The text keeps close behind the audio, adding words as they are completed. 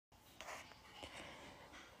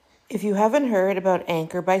If you haven't heard about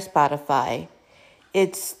Anchor by Spotify,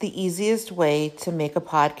 it's the easiest way to make a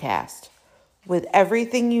podcast with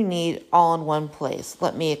everything you need all in one place.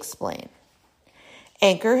 Let me explain.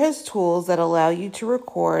 Anchor has tools that allow you to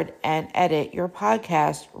record and edit your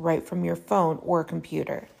podcast right from your phone or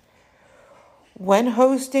computer. When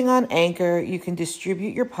hosting on Anchor, you can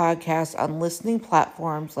distribute your podcast on listening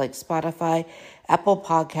platforms like Spotify, Apple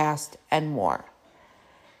Podcast, and more.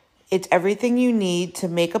 It's everything you need to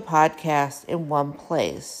make a podcast in one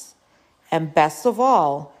place. And best of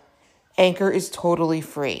all, Anchor is totally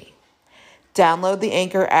free. Download the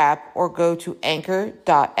Anchor app or go to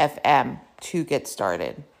anchor.fm to get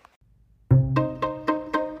started.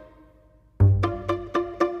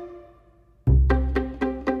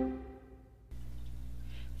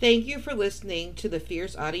 Thank you for listening to the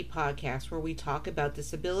Fierce Oddie podcast, where we talk about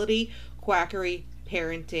disability, quackery,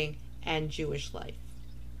 parenting, and Jewish life.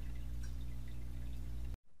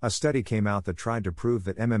 A study came out that tried to prove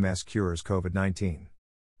that MMS cures COVID-19.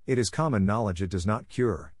 It is common knowledge it does not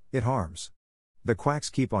cure, it harms. The quacks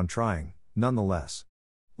keep on trying, nonetheless.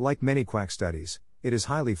 Like many quack studies, it is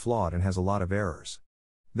highly flawed and has a lot of errors.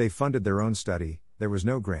 They funded their own study, there was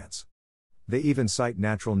no grants. They even cite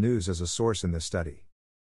Natural News as a source in this study.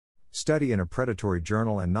 Study in a predatory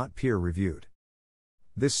journal and not peer-reviewed.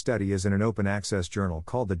 This study is in an open-access journal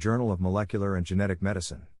called the Journal of Molecular and Genetic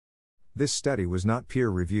Medicine. This study was not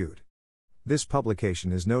peer-reviewed. This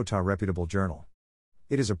publication is no reputable journal.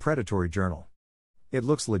 It is a predatory journal. It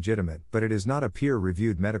looks legitimate, but it is not a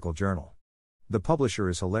peer-reviewed medical journal. The publisher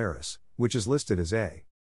is Hilarious, which is listed as a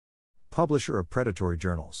publisher of predatory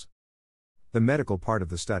journals. The medical part of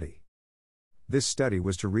the study. This study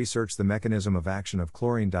was to research the mechanism of action of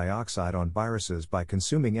chlorine dioxide on viruses by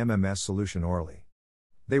consuming MMS solution orally.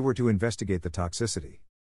 They were to investigate the toxicity.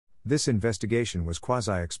 This investigation was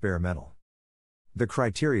quasi-experimental. The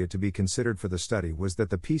criteria to be considered for the study was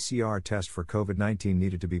that the PCR test for COVID-19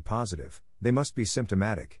 needed to be positive, they must be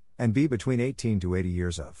symptomatic, and be between 18 to 80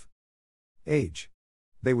 years of age.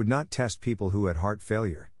 They would not test people who had heart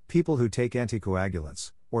failure, people who take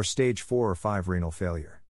anticoagulants, or stage 4 or 5 renal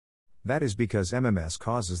failure. That is because MMS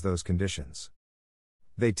causes those conditions.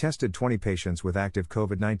 They tested 20 patients with active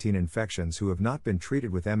COVID-19 infections who have not been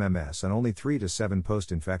treated with MMS and only 3 to 7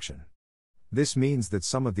 post-infection. This means that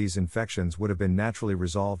some of these infections would have been naturally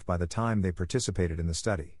resolved by the time they participated in the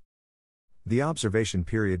study. The observation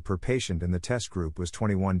period per patient in the test group was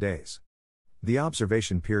 21 days. The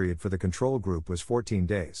observation period for the control group was 14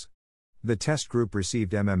 days. The test group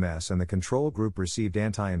received MMS and the control group received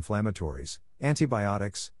anti-inflammatories,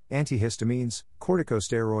 antibiotics, antihistamines,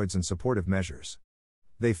 corticosteroids and supportive measures.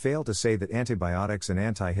 They fail to say that antibiotics and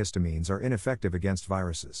antihistamines are ineffective against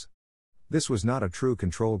viruses. This was not a true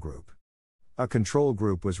control group. A control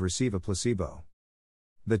group was receive a placebo.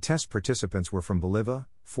 The test participants were from Bolivia,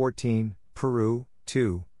 14, Peru,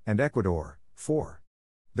 2, and Ecuador, 4.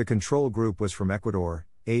 The control group was from Ecuador,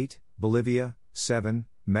 8, Bolivia, 7,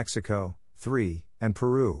 Mexico, 3, and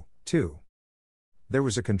Peru, 2. There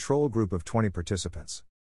was a control group of 20 participants.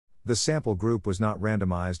 The sample group was not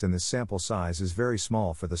randomized and the sample size is very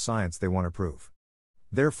small for the science they want to prove.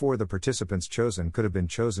 Therefore the participants chosen could have been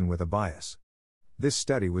chosen with a bias. This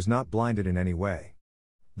study was not blinded in any way.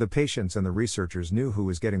 The patients and the researchers knew who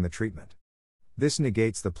was getting the treatment. This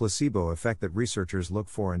negates the placebo effect that researchers look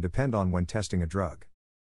for and depend on when testing a drug.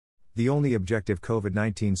 The only objective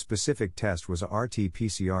COVID-19 specific test was a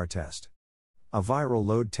RT-PCR test. A viral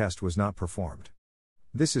load test was not performed.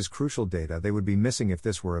 This is crucial data they would be missing if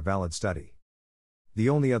this were a valid study. The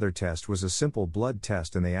only other test was a simple blood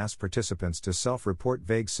test and they asked participants to self-report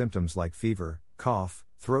vague symptoms like fever, cough,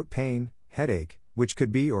 throat pain, headache, which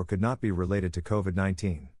could be or could not be related to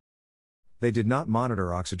COVID-19. They did not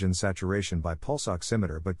monitor oxygen saturation by pulse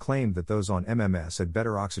oximeter but claimed that those on MMS had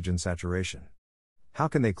better oxygen saturation. How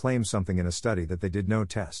can they claim something in a study that they did no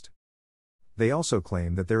test? They also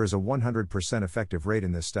claim that there is a 100% effective rate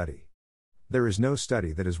in this study. There is no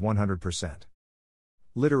study that is 100%.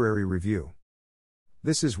 Literary review.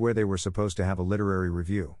 This is where they were supposed to have a literary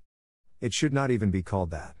review. It should not even be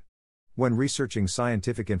called that. When researching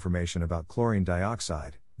scientific information about chlorine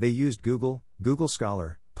dioxide, they used Google, Google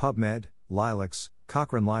Scholar, PubMed, Lilacs,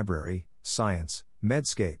 Cochrane Library, Science,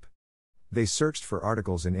 Medscape. They searched for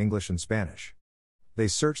articles in English and Spanish. They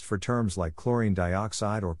searched for terms like chlorine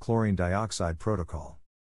dioxide or chlorine dioxide protocol.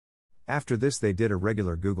 After this they did a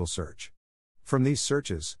regular Google search. From these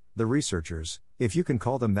searches, the researchers, if you can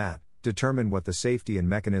call them that, determined what the safety and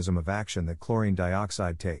mechanism of action that chlorine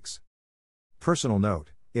dioxide takes. Personal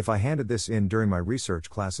note, if I handed this in during my research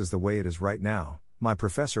classes the way it is right now, my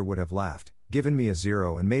professor would have laughed, given me a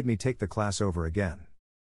 0 and made me take the class over again.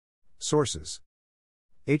 Sources: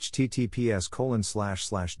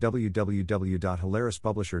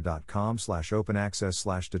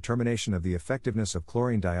 https://www.hilarispublisher.com/open-access/determination of the effectiveness of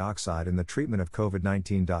chlorine dioxide in the treatment of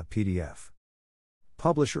COVID-19.pdf.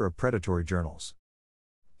 Publisher of predatory journals.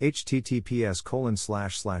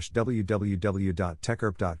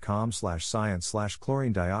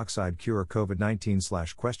 https://www.techherp.com/science/chlorine dioxide cure COVID-19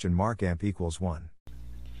 ?amp=1.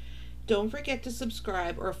 Don't forget to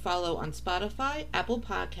subscribe or follow on Spotify, Apple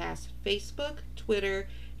Podcasts, Facebook, Twitter,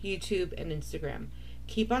 YouTube, and Instagram.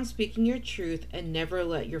 Keep on speaking your truth and never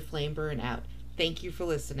let your flame burn out. Thank you for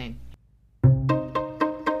listening.